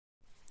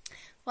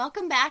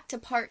Welcome back to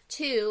part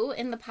 2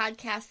 in the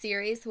podcast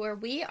series where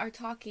we are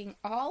talking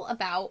all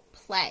about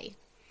play.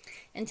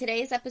 In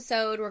today's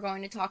episode, we're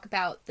going to talk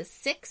about the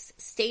 6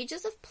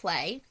 stages of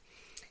play,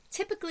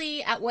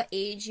 typically at what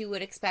age you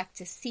would expect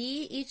to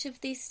see each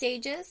of these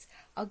stages.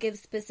 I'll give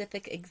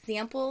specific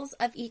examples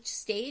of each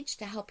stage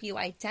to help you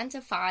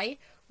identify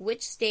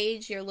which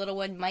stage your little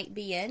one might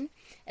be in,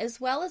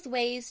 as well as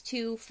ways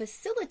to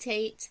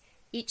facilitate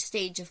each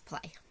stage of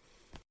play.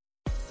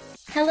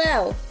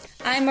 Hello,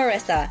 I'm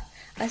Marissa,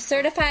 a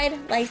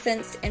certified,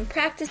 licensed, and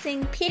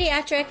practicing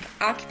pediatric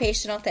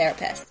occupational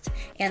therapist,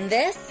 and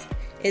this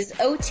is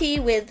OT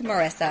with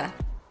Marissa.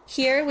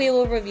 Here we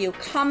will review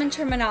common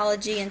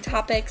terminology and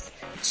topics,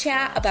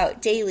 chat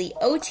about daily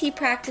OT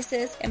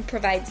practices, and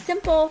provide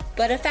simple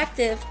but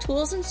effective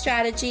tools and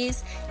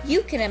strategies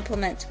you can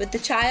implement with the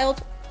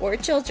child or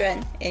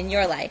children in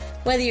your life.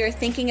 Whether you're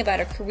thinking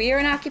about a career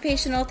in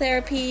occupational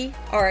therapy,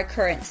 or a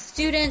current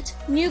student,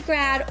 new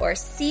grad, or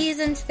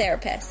seasoned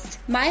therapist,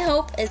 my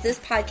hope is this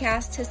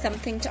podcast has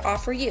something to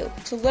offer you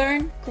to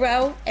learn,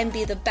 grow, and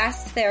be the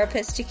best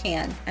therapist you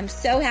can. I'm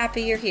so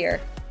happy you're here.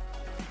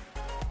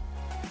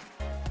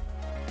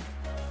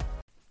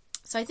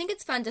 So I think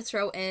it's fun to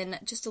throw in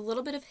just a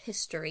little bit of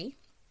history.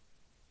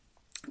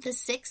 The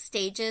 6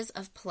 stages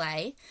of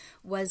play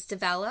was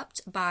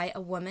developed by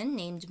a woman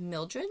named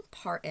Mildred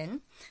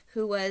Parton,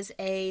 who was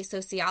a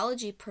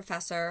sociology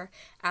professor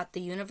at the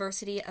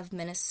University of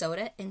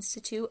Minnesota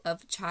Institute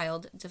of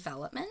Child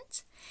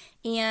Development.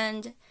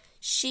 And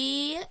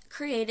she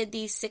created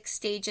these 6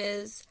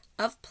 stages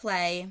of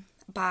play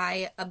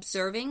by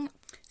observing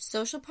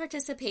social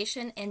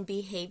participation and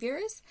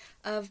behaviors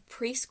of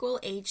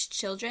preschool-aged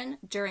children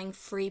during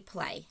free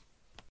play.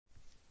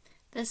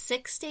 The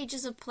 6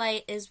 stages of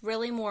play is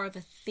really more of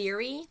a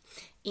theory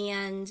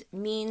and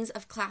means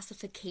of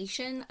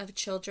classification of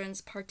children's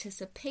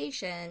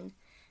participation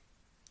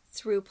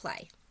through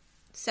play.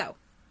 So,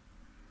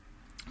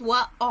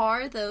 what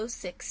are those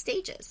 6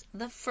 stages?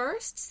 The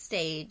first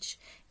stage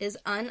is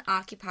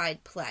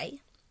unoccupied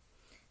play.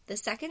 The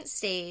second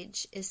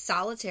stage is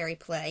solitary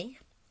play.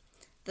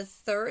 The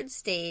third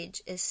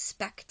stage is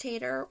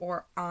spectator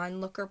or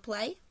onlooker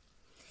play.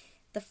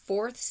 The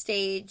 4th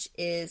stage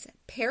is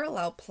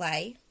parallel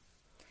play.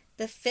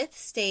 The 5th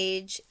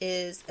stage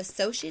is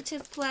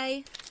associative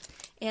play.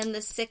 And the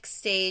 6th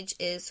stage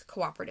is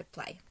cooperative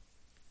play.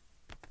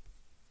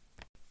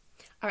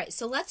 All right,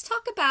 so let's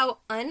talk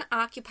about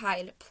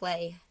unoccupied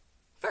play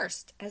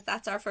first, as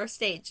that's our first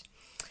stage.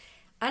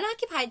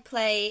 Unoccupied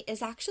play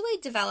is actually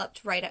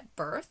developed right at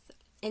birth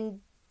and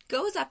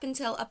goes up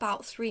until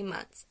about 3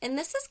 months. And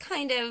this is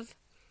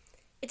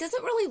it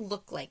doesn't really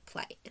look like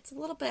play. It's a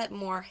little bit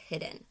more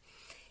hidden.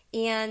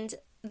 And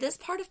this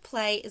part of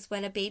play is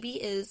when a baby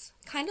is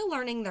kind of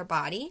learning their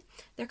body.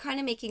 They're kind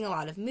of making a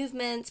lot of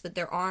movements with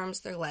their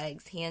arms, their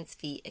legs, hands,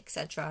 feet,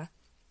 etc.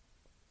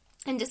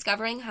 And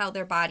discovering how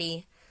their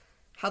body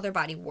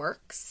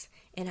works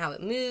and how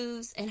it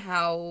moves and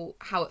how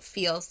it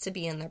feels to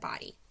be in their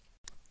body.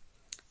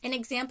 An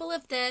example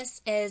of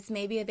this is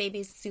maybe a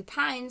baby's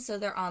supine, so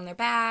they're on their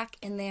back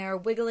and they're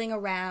wiggling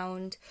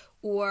around,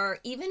 or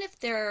even if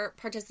they're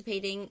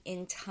participating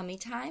in tummy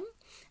time,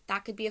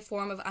 that could be a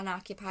form of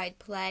unoccupied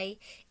play,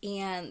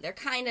 and they're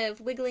kind of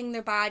wiggling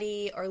their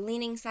body or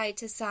leaning side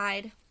to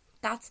side.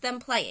 That's them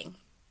playing.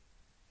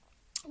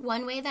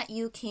 One way that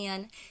you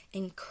can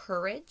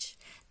encourage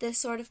this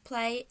sort of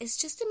play is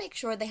just to make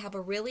sure they have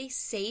a really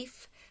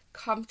safe,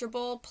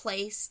 comfortable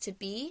place to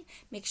be.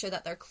 Make sure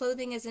that their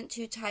clothing isn't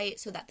too tight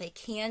so that they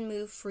can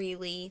move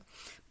freely.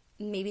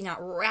 Maybe not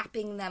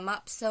wrapping them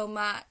up so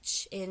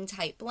much in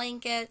tight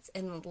blankets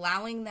and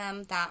allowing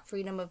them that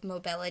freedom of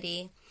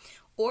mobility,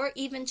 or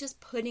even just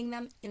putting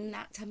them in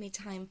that tummy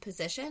time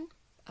position.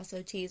 Us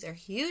OTs are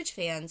huge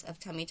fans of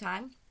tummy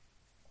time.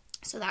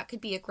 So that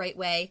could be a great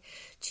way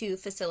to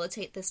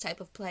facilitate this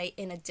type of play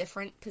in a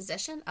different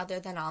position other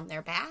than on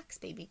their backs.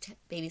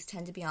 Babies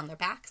tend to be on their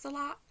backs a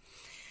lot.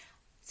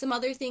 Some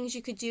other things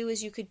you could do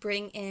is you could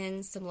bring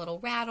in some little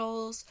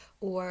rattles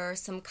or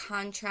some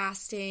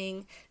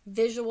contrasting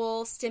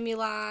visual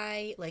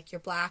stimuli like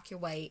your black, your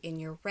white, and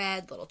your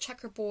red, little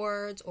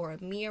checkerboards or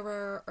a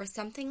mirror or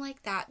something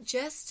like that,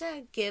 just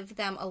to give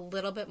them a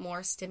little bit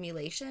more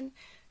stimulation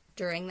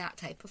during that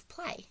type of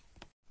play.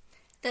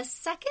 The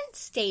second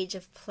stage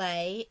of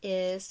play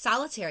is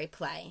solitary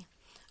play,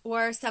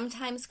 or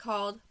sometimes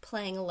called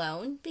playing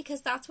alone,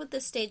 because that's what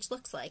this stage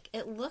looks like.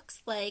 It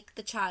looks like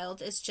the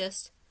child is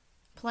just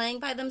playing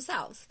by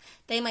themselves.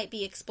 They might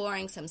be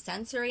exploring some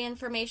sensory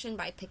information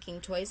by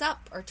picking toys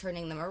up or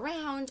turning them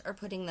around or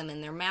putting them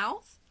in their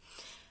mouth,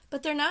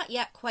 but they're not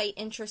yet quite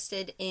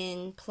interested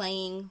in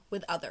playing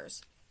with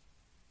others.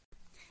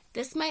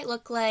 This might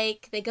look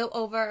like they go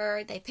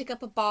over, they pick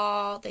up a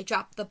ball, they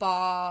drop the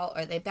ball,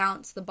 or they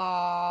bounce the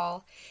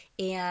ball,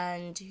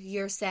 and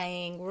you're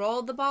saying,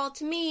 roll the ball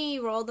to me,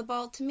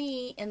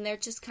 and they're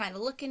just kind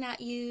of looking at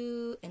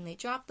you, and they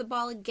drop the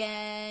ball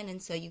again, and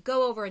so you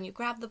go over and you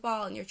grab the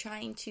ball, and you're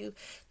trying to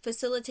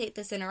facilitate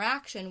this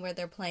interaction where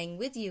they're playing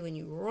with you, and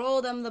you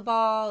roll them the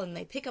ball, and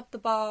they pick up the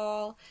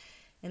ball,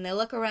 and they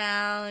look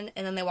around,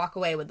 and then they walk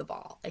away with the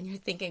ball. And you're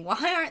thinking,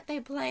 why aren't they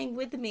playing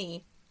with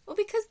me? Well,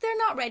 because they're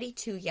not ready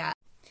to yet.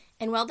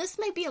 And while this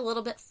might be a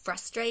little bit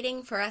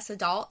frustrating for us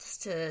adults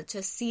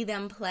to see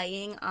them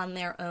playing on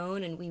their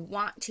own, and we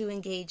want to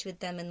engage with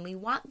them and we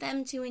want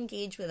them to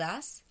engage with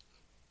us,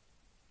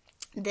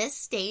 this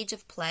stage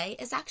of play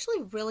is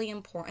actually really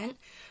important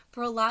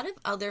for a lot of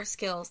other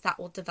skills that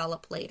will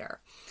develop later.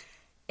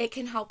 It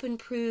can help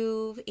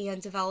improve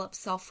and develop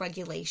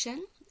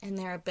self-regulation and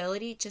their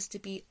ability just to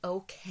be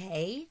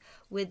okay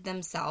with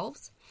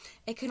themselves.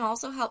 It can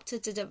also help to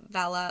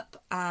develop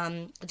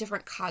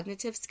different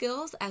cognitive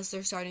skills as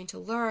they're starting to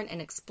learn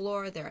and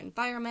explore their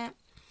environment.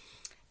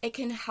 It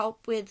can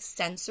help with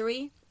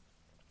sensory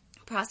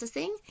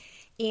processing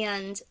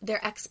and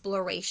their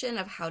exploration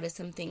of how does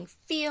something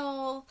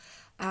feel,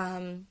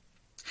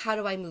 how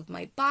do I move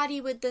my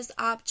body with this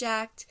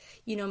object?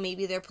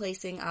 Maybe they're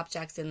placing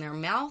objects in their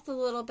mouth a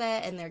little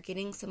bit and they're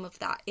getting some of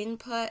that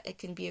input. It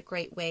can be a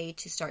great way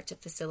to start to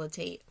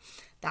facilitate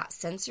that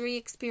sensory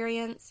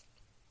experience.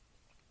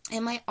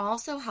 It might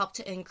also help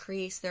to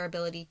increase their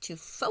ability to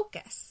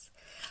focus.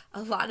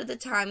 A lot of the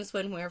times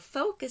when we're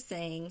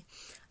focusing,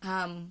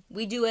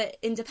 we do it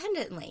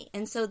independently.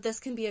 And so this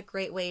can be a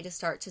great way to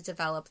start to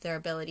develop their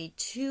ability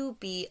to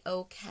be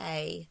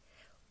okay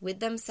with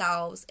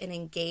themselves and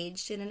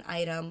engaged in an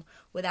item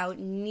without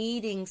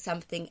needing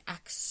something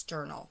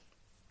external.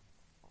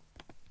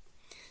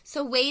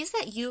 So ways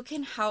that you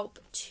can help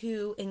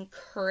to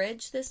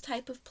encourage this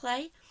type of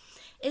play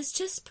is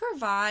just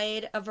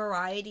provide a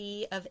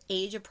variety of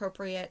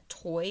age-appropriate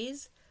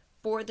toys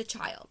for the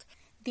child.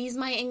 These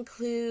might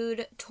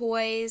include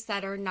toys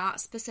that are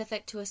not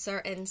specific to a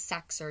certain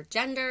sex or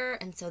gender,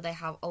 and so they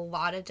have a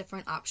lot of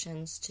different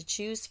options to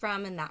choose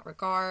from in that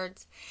regard.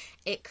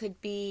 It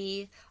could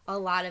be a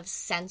lot of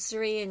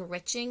sensory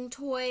enriching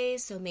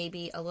toys, so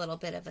maybe a little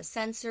bit of a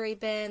sensory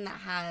bin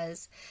that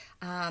has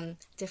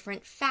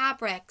different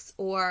fabrics,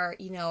 or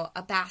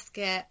a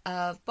basket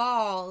of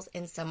balls,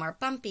 and some are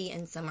bumpy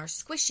and some are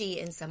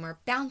squishy and some are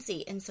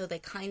bouncy, and so they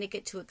kind of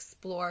get to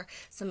explore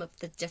some of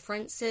the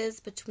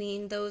differences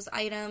between those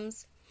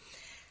items.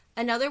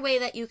 Another way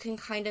that you can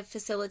kind of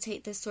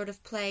facilitate this sort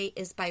of play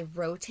is by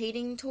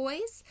rotating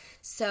toys.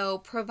 So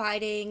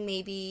providing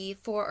maybe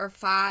 4 or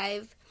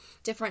 5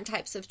 different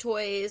types of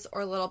toys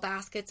or little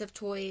baskets of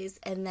toys,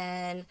 and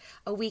then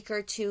a week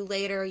or 2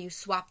 later you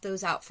swap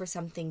those out for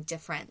something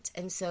different.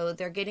 And so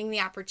they're getting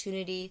the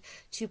opportunity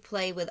to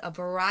play with a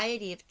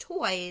variety of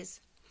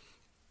toys,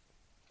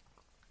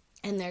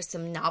 and there's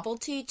some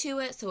novelty to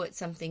it, so it's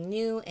something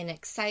new and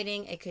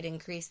exciting. It could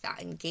increase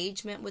that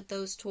engagement with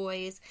those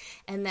toys,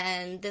 and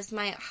then this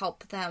might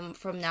help them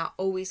from not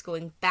always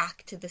going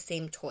back to the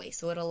same toy.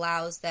 So it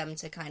allows them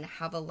to kind of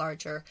have a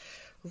larger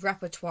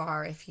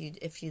repertoire, if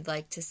you'd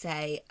like to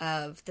say,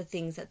 of the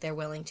things that they're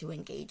willing to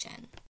engage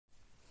in.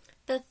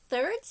 The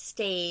third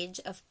stage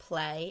of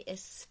play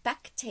is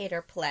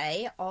spectator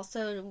play,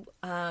 also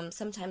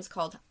sometimes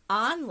called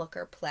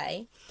onlooker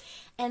play,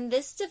 and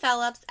this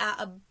develops at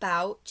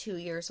about 2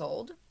 years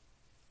old.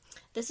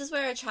 This is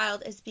where a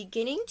child is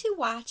beginning to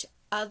watch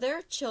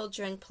other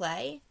children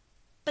play,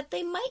 but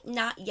they might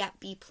not yet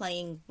be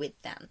playing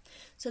with them.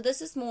 So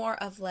this is more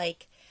of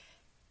like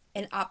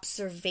an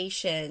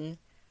observation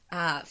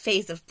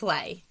phase of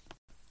play.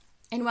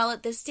 And while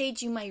at this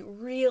stage you might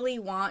really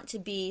want to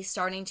be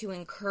starting to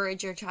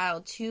encourage your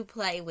child to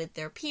play with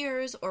their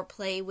peers or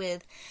play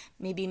with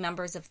maybe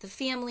members of the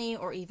family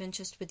or even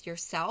just with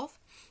yourself,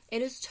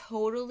 it is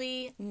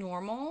totally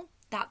normal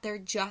that they're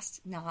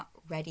just not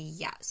ready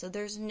yet. So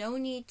there's no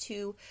need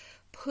to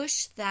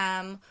push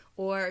them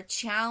or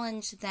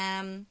challenge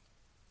them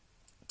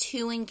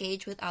to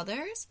engage with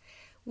others.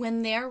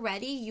 When they're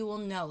ready, you will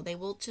know. They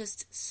will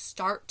just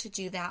start to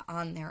do that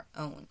on their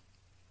own.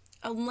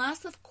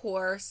 Unless, of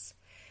course,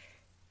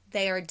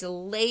 they are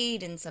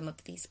delayed in some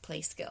of these play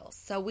skills.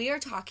 So we are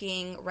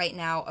talking right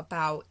now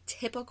about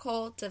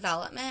typical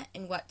development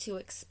and what to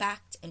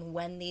expect and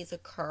when these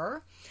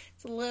occur.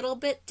 It's a little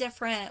bit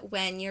different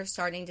when you're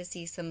starting to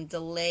see some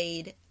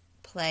delayed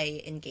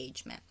play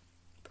engagement.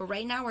 But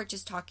right now we're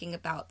just talking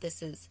about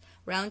this is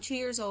around 2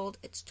 years old.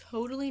 It's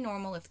totally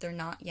normal if they're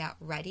not yet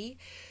ready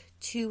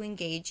to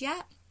engage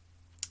yet.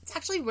 It's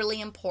actually really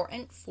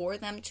important for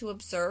them to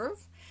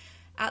observe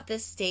at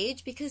this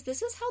stage because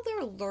this is how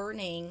they're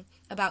learning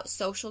about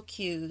social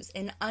cues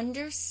and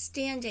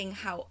understanding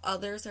how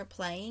others are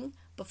playing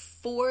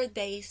before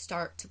they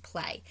start to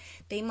play.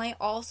 They might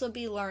also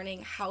be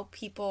learning how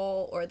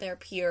people or their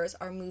peers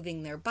are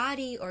moving their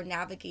body or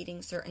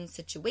navigating certain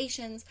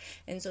situations,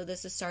 and so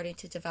this is starting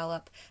to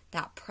develop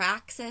that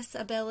praxis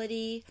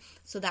ability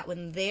so that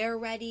when they're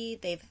ready,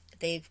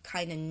 they've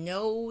kind of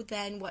know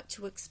then what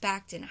to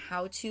expect and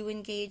how to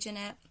engage in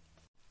it.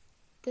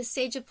 This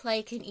stage of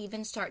play can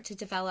even start to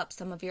develop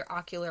some of your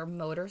ocular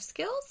motor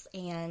skills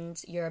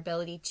and your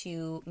ability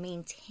to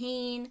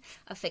maintain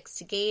a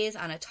fixed gaze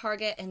on a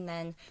target and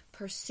then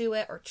pursue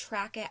it or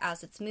track it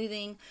as it's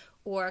moving,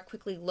 or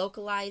quickly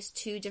localize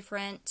 2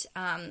 different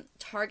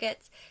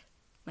targets.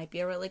 Might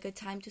be a really good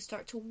time to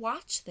start to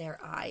watch their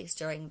eyes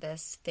during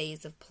this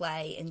phase of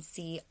play and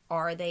see,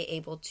 are they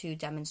able to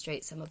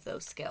demonstrate some of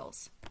those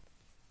skills?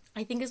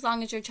 I think as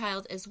long as your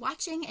child is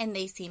watching and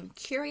they seem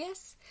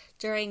curious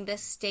during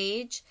this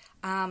stage,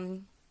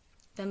 then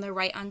they're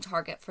right on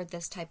target for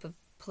this type of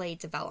play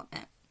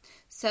development.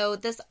 So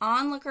this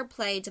onlooker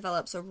play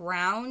develops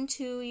around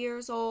 2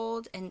 years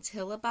old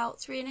until about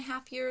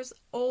 3.5 years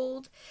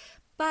old.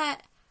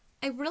 But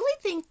I really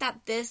think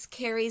that this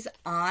carries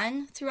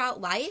on throughout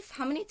life.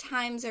 How many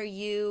times are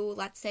you,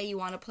 let's say you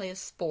want to play a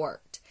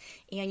sport,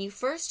 and you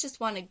first just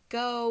want to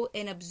go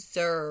and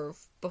observe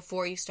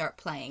before you start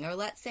playing? Or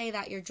let's say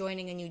that you're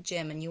joining a new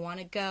gym and you want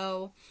to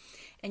go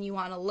and you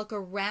want to look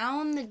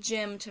around the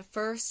gym to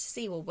first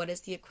see, well, what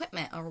is the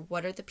equipment, or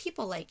what are the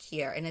people like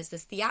here? And is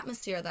this the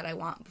atmosphere that I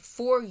want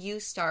before you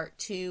start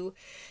to,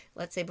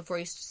 let's say before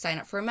you sign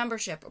up for a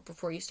membership or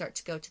before you start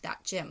to go to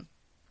that gym?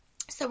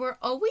 So we're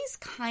always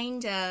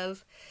kind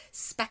of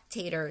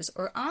spectators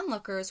or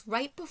onlookers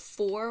right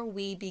before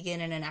we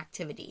begin in an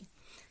activity.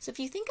 So if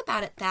you think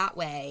about it that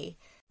way,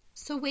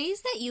 so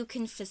ways that you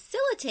can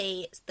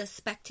facilitate the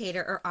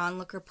spectator or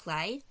onlooker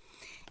play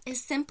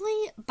is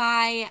simply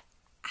by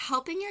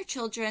helping your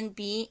children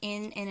be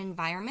in an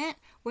environment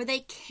where they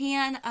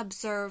can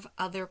observe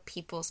other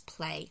people's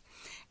play,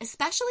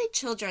 especially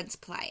children's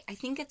play. I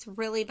think it's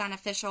really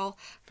beneficial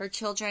for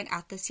children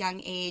at this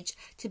young age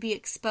to be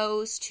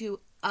exposed to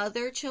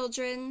other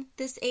children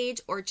this age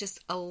or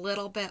just a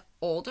little bit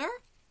older.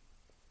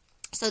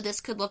 So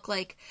this could look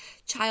like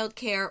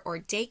childcare or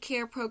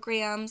daycare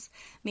programs,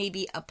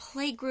 maybe a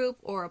play group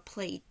or a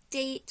play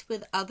date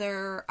with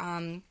other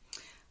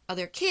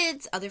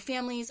kids, other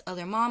families,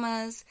 other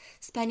mamas,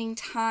 spending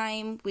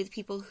time with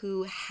people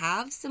who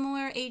have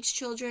similar age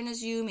children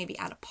as you, maybe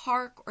at a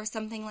park or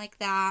something like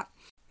that.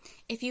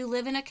 If you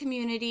live in a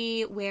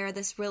community where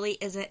this really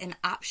isn't an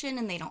option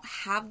and they don't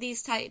have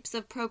these types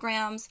of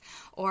programs,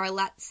 or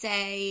let's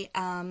say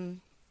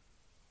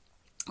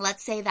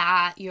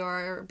that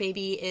your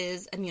baby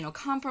is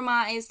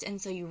immunocompromised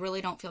and so you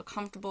really don't feel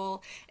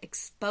comfortable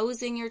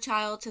exposing your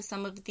child to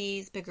some of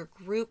these bigger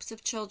groups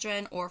of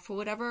children, or for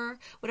whatever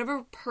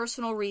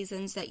personal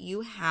reasons that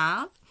you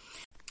have.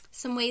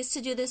 Some ways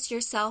to do this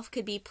yourself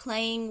could be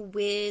playing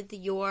with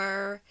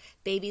your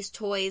baby's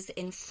toys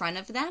in front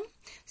of them.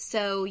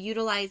 So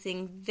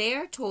utilizing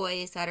their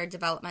toys that are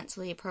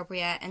developmentally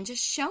appropriate and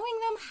just showing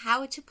them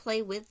how to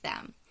play with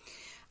them.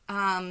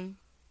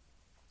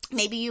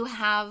 Maybe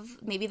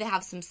they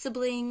have some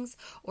siblings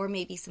or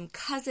maybe some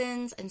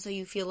cousins, and so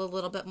you feel a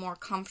little bit more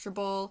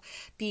comfortable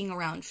being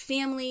around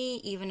family,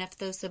 even if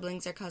those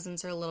siblings or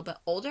cousins are a little bit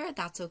older.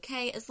 That's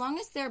okay, as long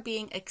as they're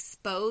being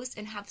exposed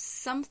and have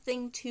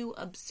something to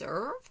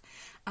observe.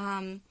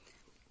 Then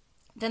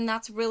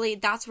that's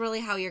really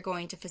how you're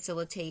going to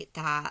facilitate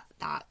that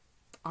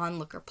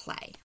onlooker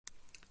play.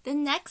 The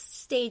next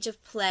stage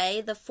of play,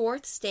 the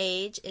fourth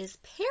stage, is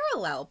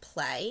parallel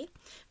play.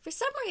 For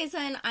some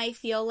reason, I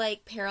feel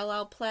like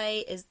parallel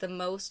play is the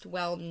most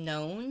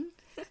well-known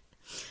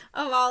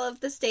of all of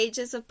the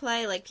stages of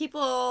play. Like,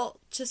 people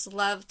just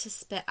love to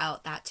spit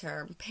out that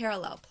term,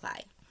 parallel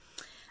play.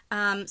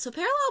 So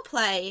parallel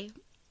play,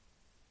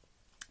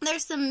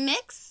 there's some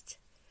mixed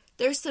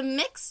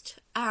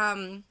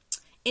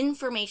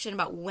information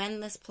about when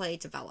this play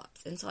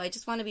develops, and so I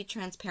just want to be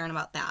transparent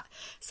about that.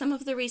 Some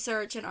of the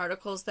research and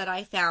articles that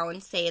I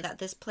found say that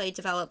this play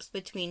develops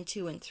between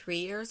 2 and 3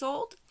 years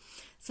old.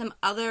 Some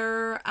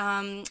other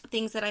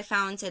things that I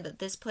found say that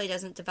this play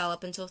doesn't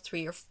develop until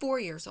 3 or 4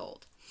 years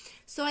old.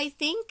 So I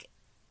think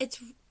it's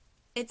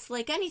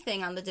like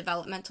anything on the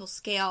developmental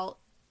scale,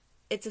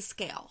 it's a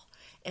scale.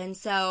 And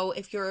so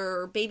if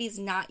your baby's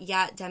not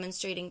yet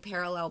demonstrating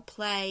parallel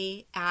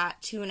play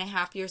at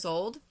 2.5 years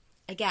old,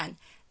 again,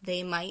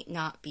 they might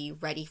not be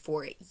ready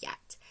for it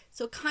yet.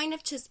 So kind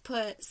of just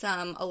put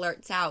some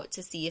alerts out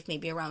to see if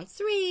maybe around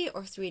 3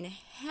 or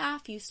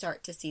 3.5 you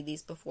start to see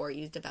these before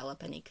you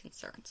develop any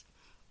concerns.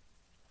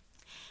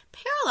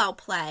 Parallel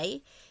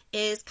play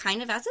is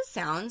kind of as it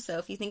sounds. So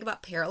if you think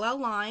about parallel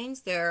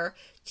lines, they're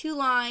 2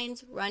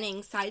 lines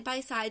running side by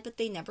side, but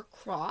they never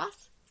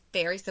cross.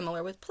 Very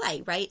similar with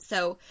play, right?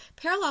 So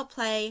parallel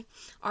play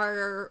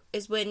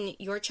is when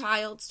your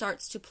child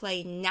starts to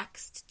play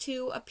next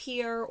to a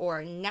peer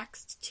or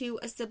next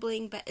to a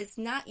sibling, but is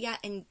not yet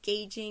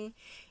engaging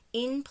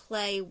in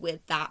play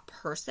with that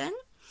person.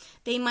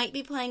 They might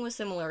be playing with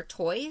similar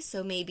toys,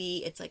 so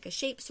maybe it's like a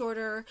shape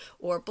sorter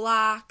or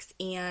blocks,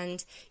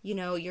 and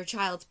your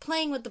child's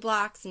playing with the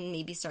blocks and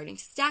maybe starting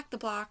to stack the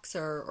blocks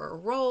or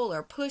roll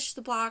or push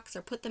the blocks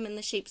or put them in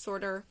the shape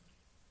sorter.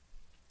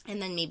 And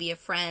then maybe a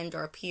friend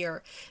or a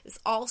peer is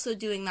also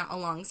doing that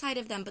alongside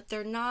of them, but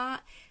they're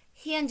not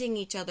handing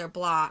each other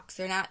blocks.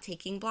 They're not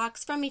taking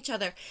blocks from each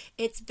other.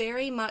 It's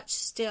very much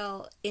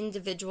still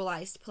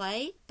individualized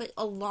play, but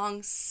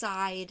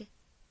alongside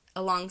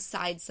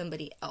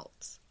somebody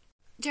else.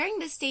 During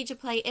this stage of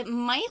play, it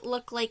might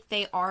look like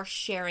they are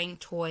sharing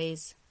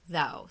toys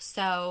though.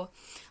 So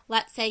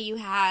let's say you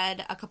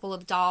had a couple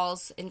of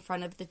dolls in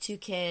front of the two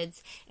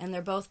kids and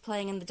they're both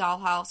playing in the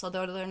dollhouse,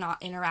 although they're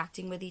not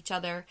interacting with each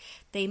other.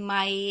 They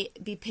might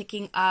be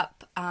picking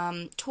up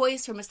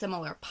toys from a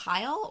similar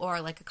pile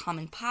or like a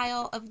common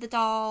pile of the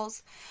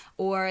dolls,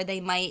 or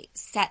they might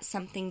set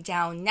something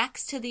down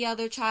next to the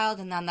other child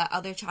and then the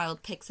other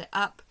child picks it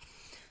up.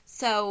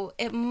 So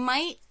it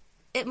might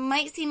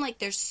seem like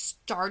they're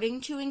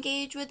starting to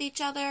engage with each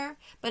other,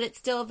 but it's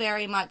still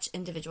very much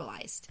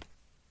individualized.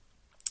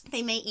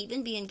 They may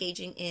even be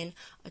engaging in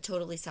a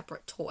totally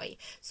separate toy.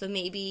 So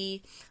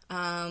maybe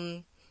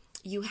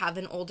you have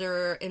an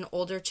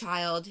older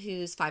child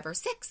who's 5 or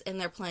 6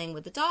 and they're playing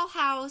with the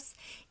dollhouse,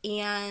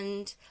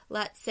 and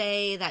let's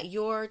say that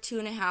your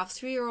 2.5,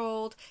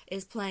 3-year-old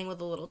is playing with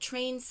a little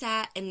train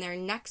set and they're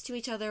next to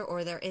each other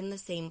or they're in the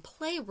same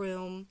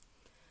playroom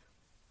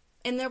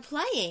and they're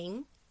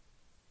playing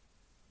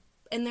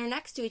and they're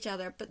next to each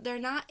other, but they're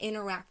not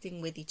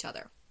interacting with each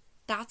other.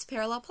 That's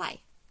parallel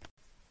play.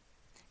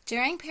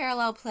 During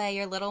parallel play,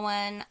 your little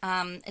one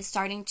is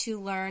starting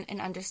to learn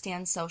and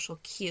understand social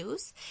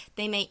cues.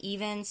 They may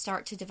even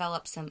start to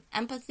develop some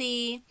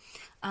empathy,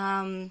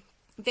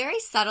 very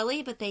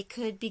subtly, but they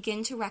could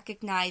begin to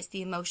recognize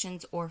the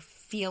emotions or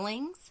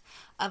feelings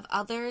of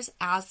others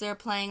as they're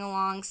playing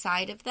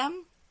alongside of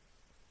them.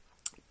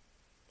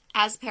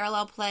 As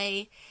parallel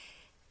play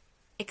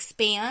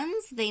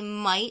expands, they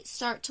might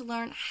start to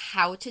learn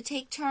how to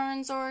take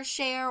turns or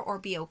share or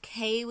be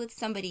okay with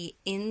somebody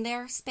in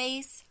their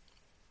space.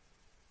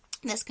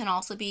 This can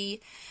also be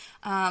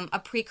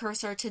a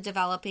precursor to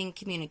developing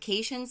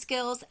communication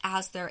skills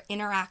as they're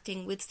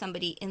interacting with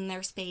somebody in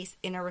their space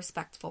in a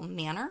respectful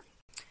manner.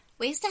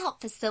 Ways to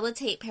help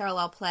facilitate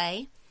parallel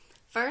play.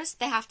 First,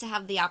 they have to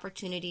have the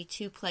opportunity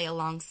to play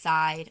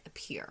alongside a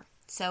peer.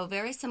 So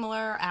very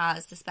similar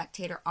as the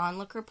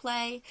spectator-onlooker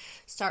play,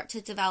 start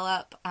to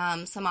develop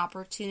some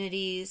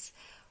opportunities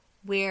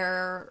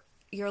where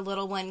your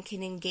little one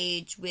can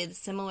engage with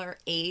similar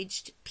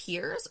aged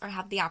peers or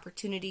have the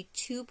opportunity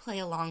to play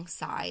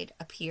alongside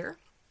a peer.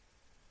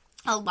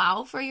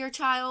 Allow for your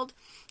child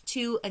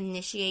to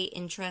initiate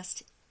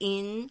interest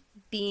in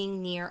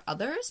being near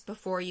others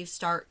before you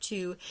start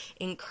to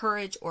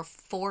encourage or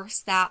force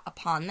that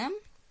upon them.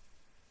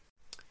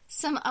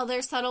 Some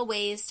other subtle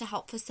ways to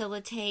help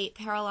facilitate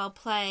parallel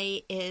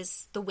play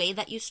is the way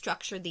that you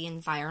structure the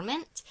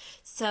environment.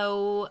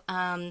 So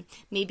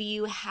maybe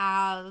you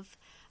have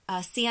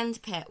a sand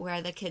pit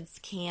where the kids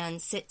can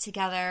sit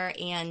together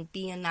and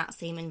be in that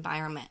same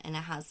environment, and it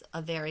has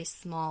a very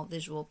small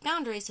visual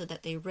boundary so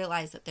that they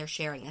realize that they're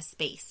sharing a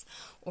space.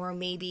 Or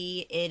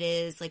maybe it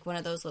is like one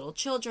of those little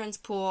children's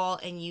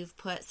pool and you've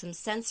put some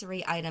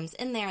sensory items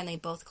in there and they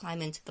both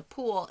climb into the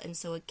pool, and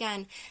so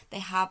again they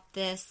have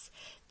this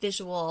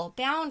visual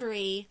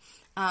boundary.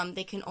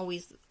 They can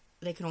always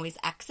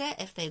exit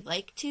if they'd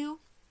like to,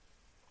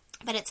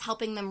 but it's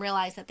helping them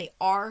realize that they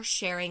are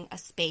sharing a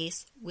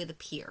space with a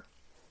peer.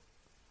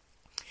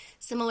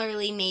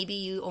 Similarly, maybe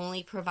you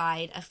only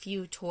provide a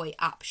few toy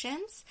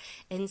options,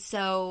 and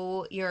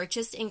so you're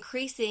just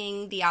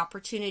increasing the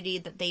opportunity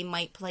that they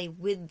might play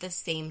with the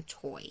same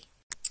toy.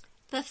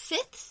 The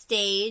 5th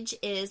stage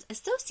is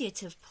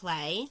associative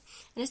play,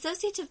 and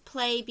associative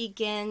play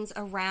begins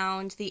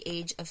around the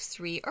age of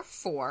 3 or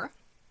 4.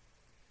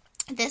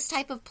 This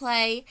type of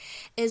play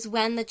is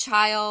when the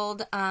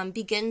child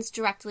begins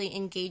directly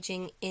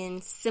engaging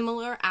in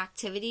similar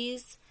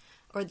activities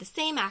or the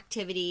same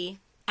activity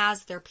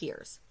as their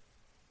peers.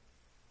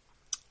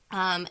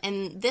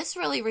 And this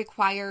really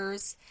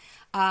requires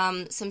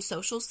some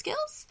social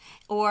skills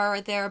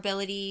or their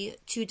ability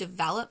to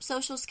develop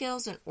social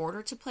skills in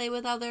order to play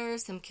with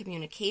others, some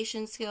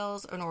communication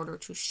skills in order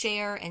to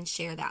share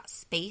that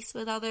space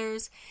with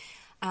others.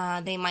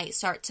 They might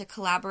start to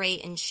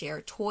collaborate and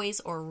share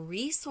toys or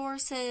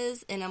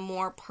resources in a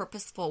more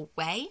purposeful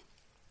way.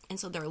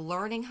 And so they're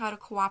learning how to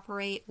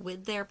cooperate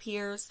with their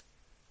peers.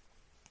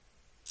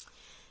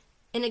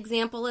 An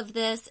example of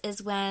this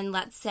is when,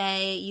 let's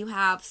say, you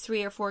have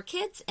 3 or 4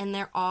 kids and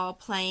they're all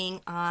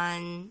playing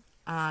on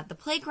the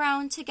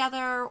playground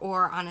together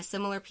or on a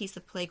similar piece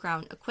of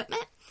playground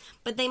equipment,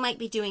 but they might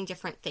be doing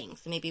different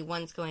things. Maybe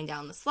one's going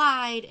down the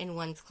slide and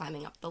one's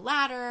climbing up the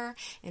ladder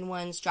and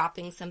one's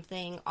dropping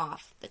something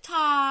off the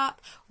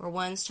top, or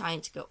one's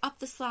trying to go up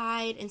the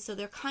slide, and so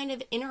they're kind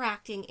of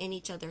interacting in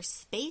each other's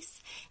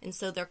space, and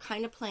so they're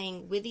kind of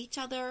playing with each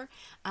other,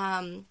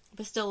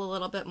 but still a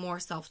little bit more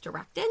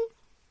self-directed.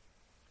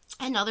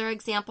 Another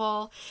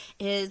example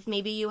is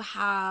maybe you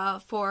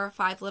have 4 or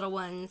 5 little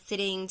ones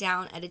sitting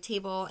down at a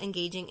table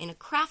engaging in a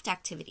craft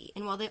activity.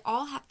 And while they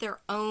all have their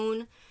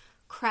own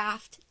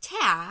craft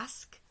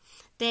task,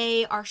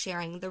 they are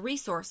sharing the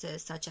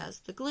resources such as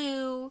the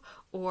glue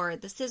or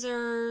the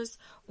scissors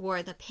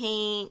or the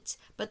paint,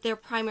 but they're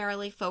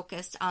primarily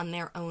focused on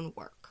their own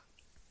work.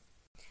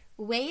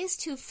 Ways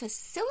to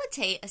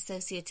facilitate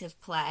associative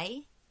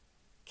play,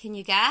 can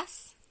you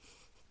guess?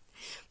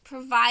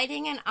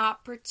 Providing an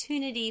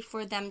opportunity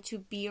for them to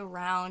be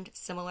around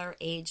similar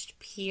aged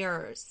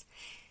peers.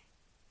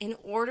 in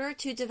order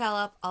to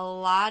develop a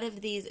lot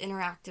of these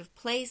interactive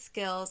play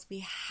skills,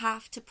 we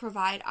have to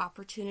provide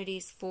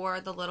opportunities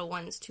for the little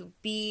ones to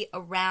be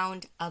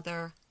around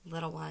other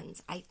little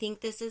ones. I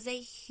think this is a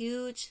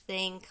huge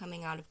thing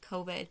coming out of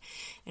COVID,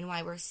 and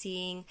why we're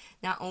seeing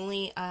not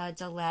only a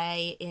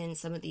delay in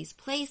some of these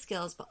play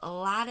skills, but a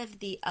lot of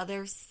the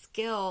other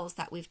skills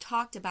that we've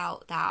talked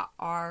about that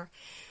are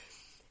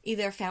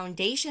either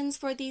foundations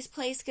for these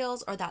play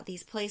skills or that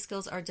these play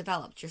skills are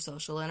developed. Your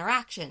social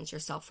interactions, your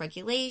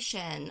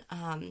self-regulation,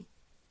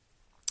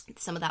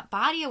 some of that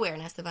body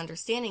awareness of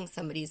understanding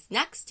somebody's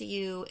next to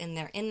you and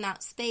they're in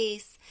that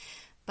space,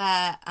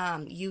 but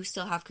you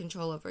still have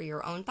control over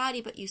your own body,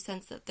 but you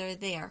sense that they're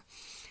there.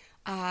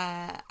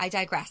 I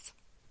digress.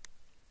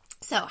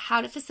 So,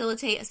 how to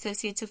facilitate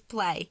associative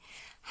play.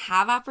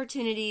 Have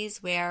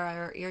opportunities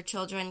where your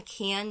children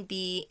can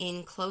be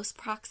in close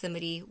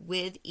proximity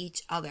with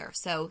each other.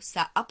 So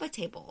set up a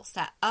table,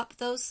 set up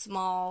those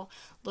small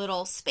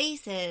little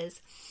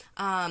spaces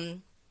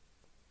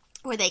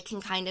where they can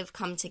kind of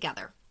come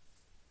together.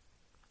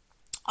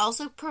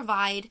 Also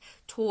provide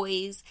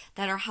toys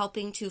that are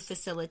helping to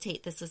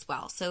facilitate this as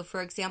well. So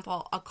for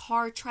example, a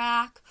car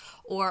track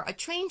or a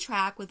train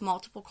track with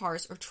multiple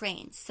cars or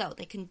trains. So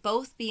they can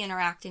both be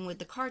interacting with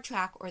the car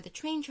track or the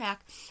train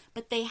track,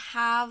 but they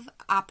have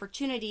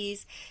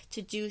opportunities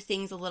to do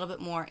things a little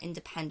bit more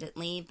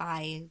independently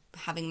by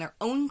having their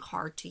own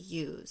car to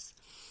use.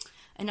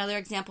 Another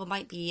example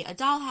might be a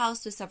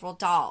dollhouse with several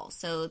dolls.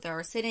 So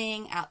they're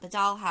sitting at the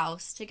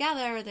dollhouse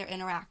together, they're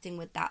interacting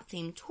with that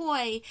same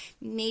toy.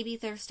 Maybe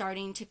they're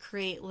starting to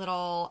create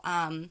little,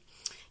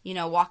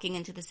 walking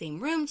into the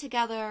same room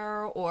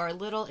together or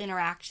little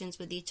interactions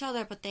with each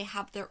other, but they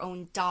have their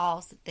own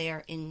dolls that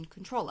they're in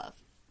control of.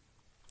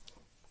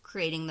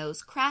 Creating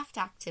those craft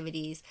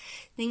activities,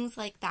 things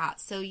like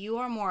that. So you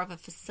are more of a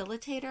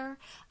facilitator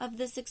of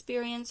this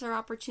experience or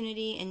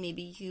opportunity, and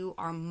maybe you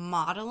are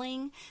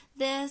modeling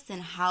this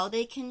and how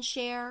they can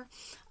share.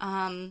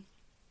 But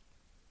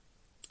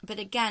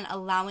again,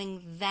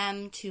 allowing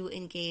them to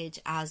engage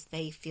as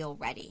they feel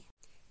ready.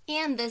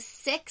 And the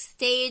sixth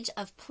stage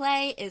of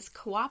play is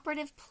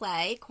cooperative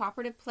play.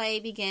 Cooperative play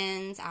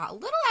begins at a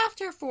little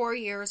after 4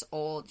 years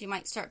old. You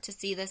might start to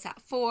see this at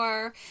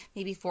 4,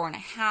 maybe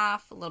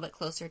 4.5, a little bit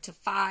closer to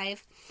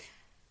 5.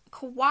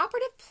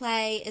 Cooperative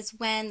play is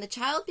when the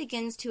child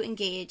begins to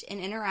engage and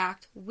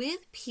interact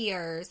with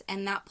peers,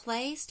 and that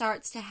play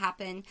starts to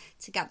happen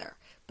together.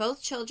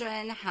 Both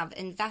children have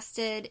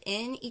invested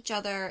in each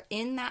other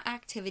in that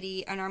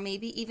activity and are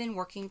maybe even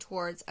working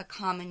towards a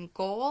common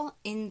goal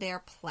in their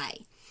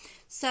play.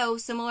 So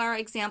similar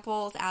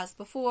examples as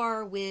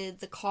before with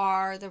the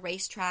car, the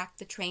racetrack,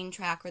 the train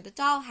track, or the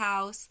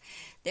dollhouse.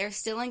 They're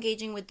still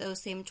engaging with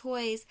those same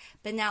toys,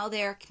 but now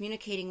they're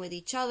communicating with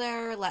each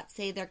other. Let's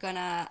say they're going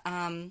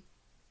to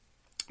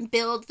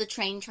build the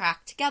train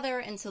track together,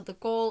 and so the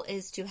goal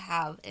is to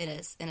have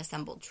an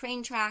assembled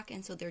train track,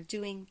 and so they're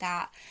doing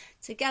that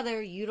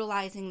together,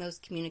 utilizing those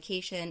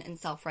communication and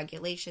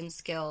self-regulation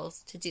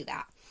skills to do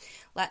that.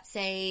 Let's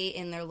say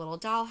in their little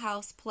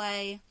dollhouse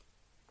play,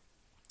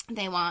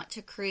 they want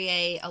to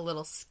create a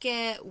little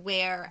skit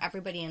where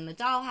everybody in the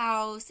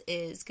dollhouse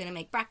is going to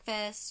make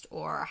breakfast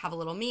or have a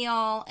little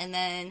meal and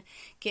then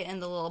get in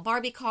the little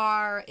Barbie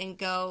car and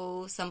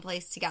go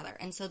someplace together.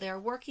 And so they're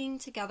working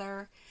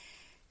together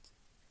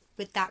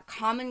with that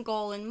common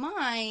goal in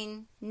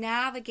mind,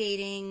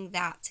 navigating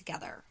that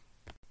together.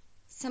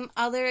 Some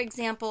other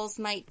examples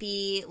might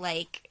be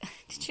like,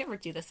 did you ever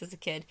do this as a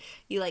kid?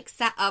 You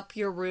set up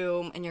your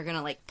room and you're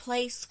going to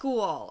play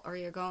school, or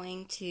you're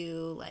going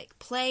to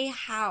play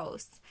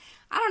house.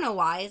 I don't know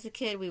why as a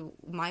kid,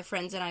 my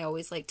friends and I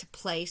always liked to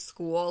play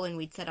school, and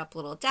we'd set up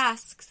little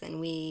desks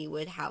and we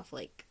would have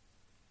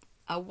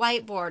a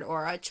whiteboard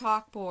or a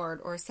chalkboard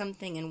or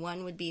something, and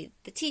one would be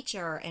the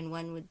teacher and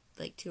one would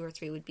 2 or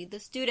 3 would be the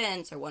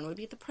students, or one would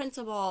be the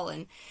principal.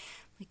 And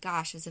my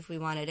gosh, as if we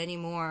wanted any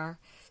more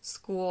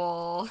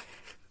school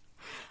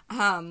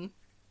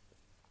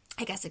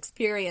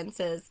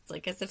experiences.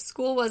 It's as if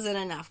school wasn't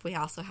enough, we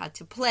also had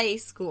to play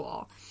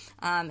school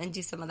and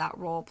do some of that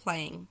role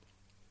playing.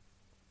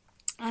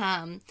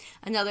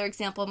 Another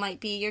example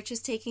might be you're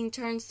just taking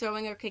turns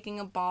throwing or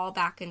kicking a ball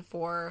back and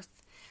forth,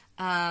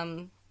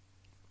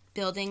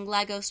 building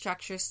Lego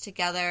structures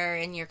together,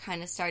 and you're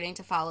kind of starting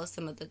to follow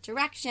some of the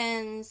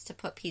directions to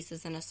put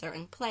pieces in a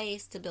certain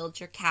place to build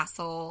your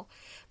castle.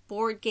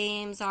 Board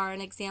games are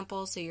an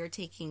example, so you're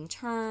taking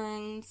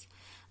turns.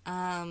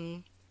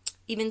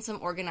 Even some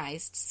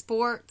organized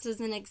sports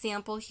is an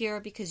example here,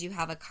 because you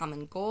have a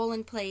common goal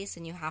in place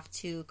and you have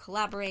to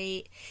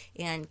collaborate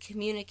and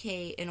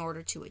communicate in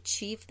order to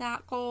achieve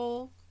that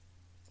goal.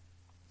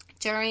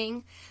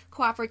 During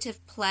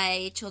cooperative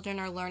play, children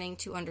are learning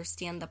to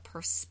understand the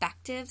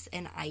perspectives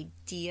and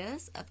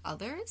ideas of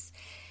others,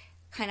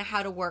 kind of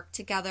how to work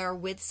together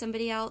with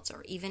somebody else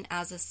or even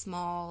as a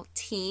small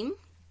team.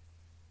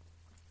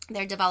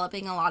 They're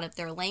developing a lot of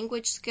their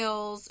language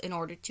skills in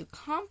order to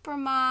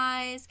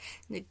compromise,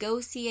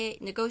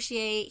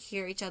 negotiate,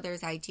 hear each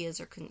other's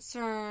ideas or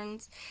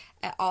concerns.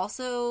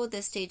 Also,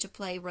 this stage of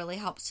play really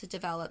helps to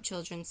develop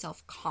children's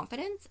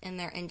self-confidence and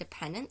their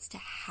independence to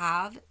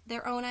have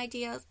their own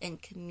ideas and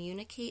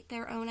communicate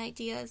their own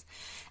ideas,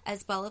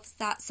 as well as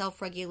that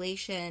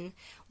self-regulation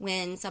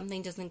when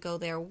something doesn't go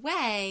their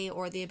way,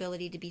 or the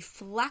ability to be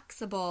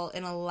flexible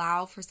and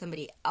allow for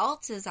somebody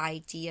else's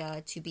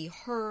idea to be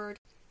heard.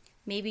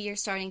 Maybe you're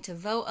starting to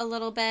vote a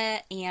little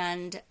bit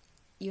and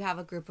you have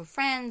a group of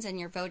friends and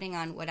you're voting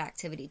on what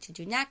activity to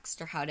do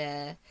next, or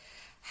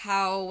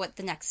what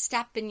the next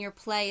step in your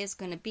play is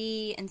going to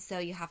be, and so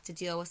you have to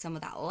deal with some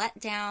of that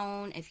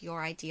letdown if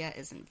your idea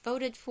isn't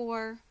voted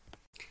for.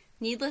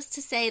 Needless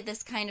to say,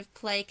 this kind of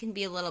play can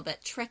be a little bit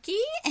tricky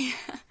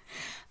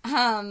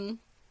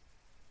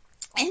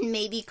and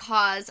maybe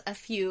cause a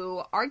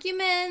few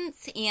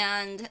arguments,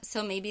 and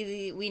so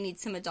maybe we need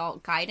some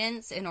adult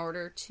guidance in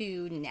order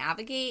to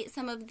navigate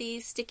some of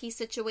these sticky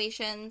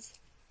situations.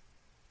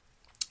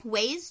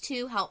 Ways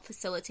to help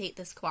facilitate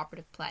this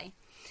cooperative play.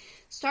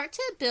 Start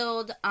to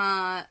build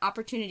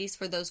opportunities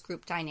for those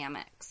group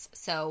dynamics.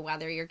 So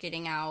whether you're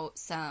getting out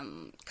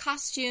some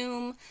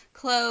costume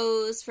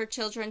clothes for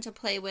children to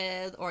play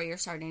with, or you're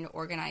starting to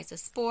organize a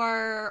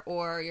sport,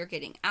 or you're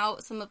getting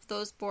out some of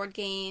those board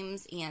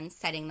games and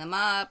setting them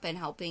up and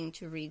helping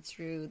to read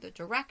through the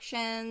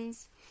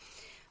directions.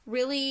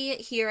 Really,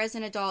 here as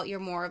an adult, you're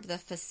more of the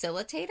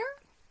facilitator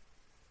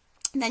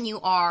than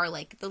you are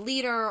like the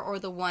leader or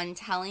the one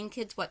telling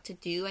kids what to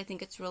do. I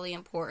think it's really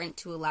important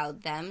to allow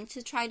them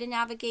to try to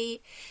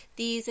navigate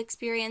these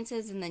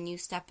experiences, and then you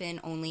step in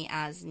only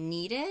as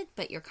needed,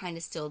 but you're kind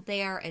of still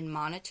there and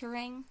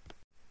monitoring.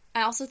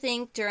 I also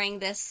think during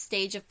this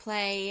stage of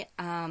play,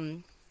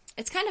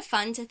 it's kind of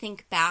fun to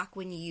think back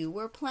when you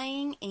were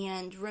playing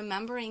and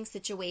remembering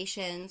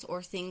situations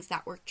or things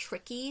that were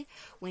tricky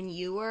when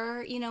you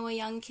were, a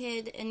young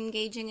kid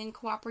engaging in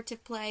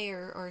cooperative play,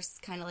 or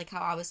kind of like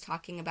how I was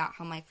talking about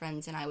how my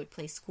friends and I would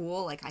play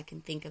school. Like, I can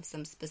think of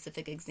some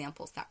specific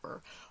examples that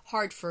were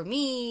hard for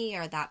me,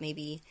 or that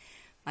maybe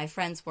my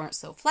friends weren't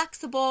so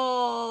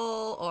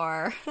flexible,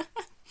 or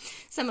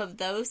some of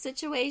those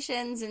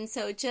situations. And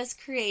so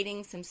just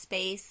creating some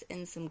space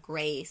and some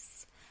grace,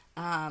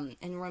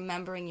 and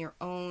remembering your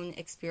own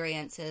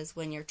experiences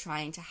when you're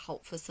trying to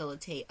help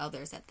facilitate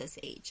others at this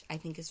age, I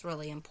think is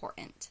really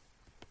important.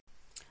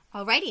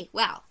 Alrighty,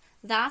 well,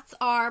 that's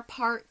our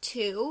part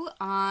 2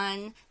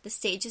 on the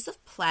stages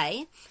of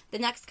play. The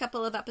next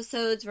couple of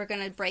episodes, we're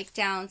going to break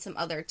down some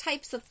other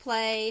types of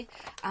play,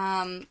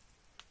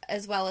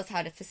 as well as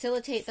how to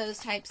facilitate those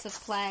types of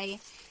play.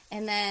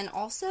 And then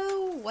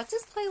also, what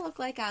does play look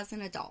like as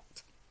an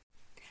adult?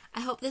 I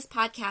hope this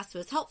podcast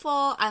was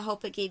helpful. I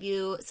hope it gave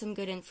you some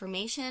good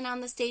information on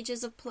the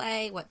stages of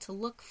play, what to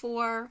look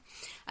for.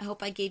 I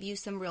hope I gave you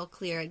some real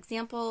clear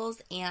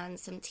examples and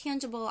some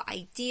tangible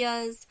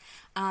ideas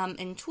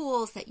and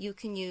tools that you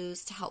can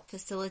use to help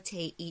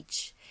facilitate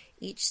each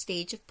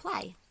stage of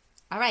play.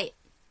 All right,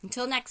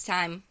 until next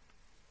time.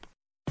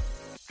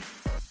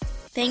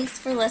 Thanks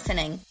for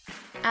listening.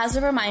 As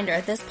a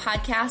reminder, this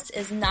podcast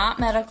is not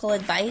medical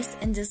advice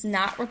and does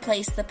not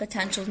replace the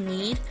potential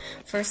need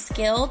for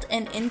skilled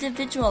and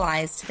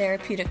individualized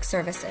therapeutic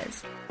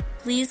services.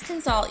 Please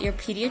consult your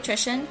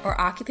pediatrician or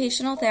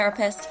occupational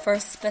therapist for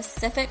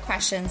specific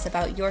questions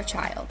about your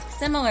child.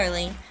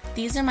 Similarly,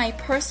 these are my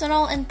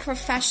personal and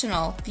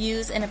professional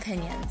views and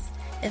opinions.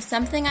 If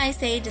something I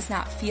say does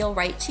not feel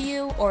right to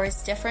you or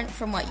is different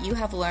from what you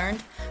have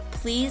learned,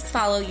 please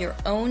follow your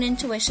own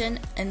intuition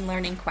and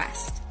learning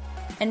quest.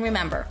 And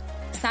remember,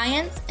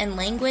 science and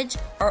language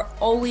are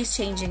always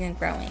changing and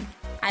growing.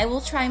 I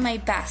will try my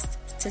best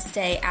to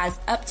stay as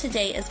up to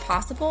date as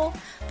possible,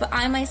 but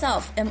I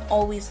myself am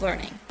always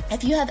learning.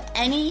 If you have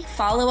any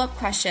follow-up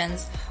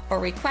questions or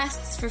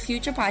requests for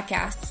future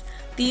podcasts,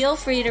 feel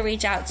free to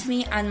reach out to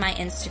me on my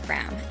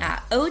Instagram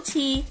at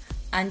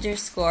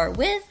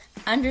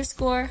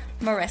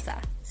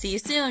 @OT_with_Marissa. See you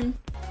soon.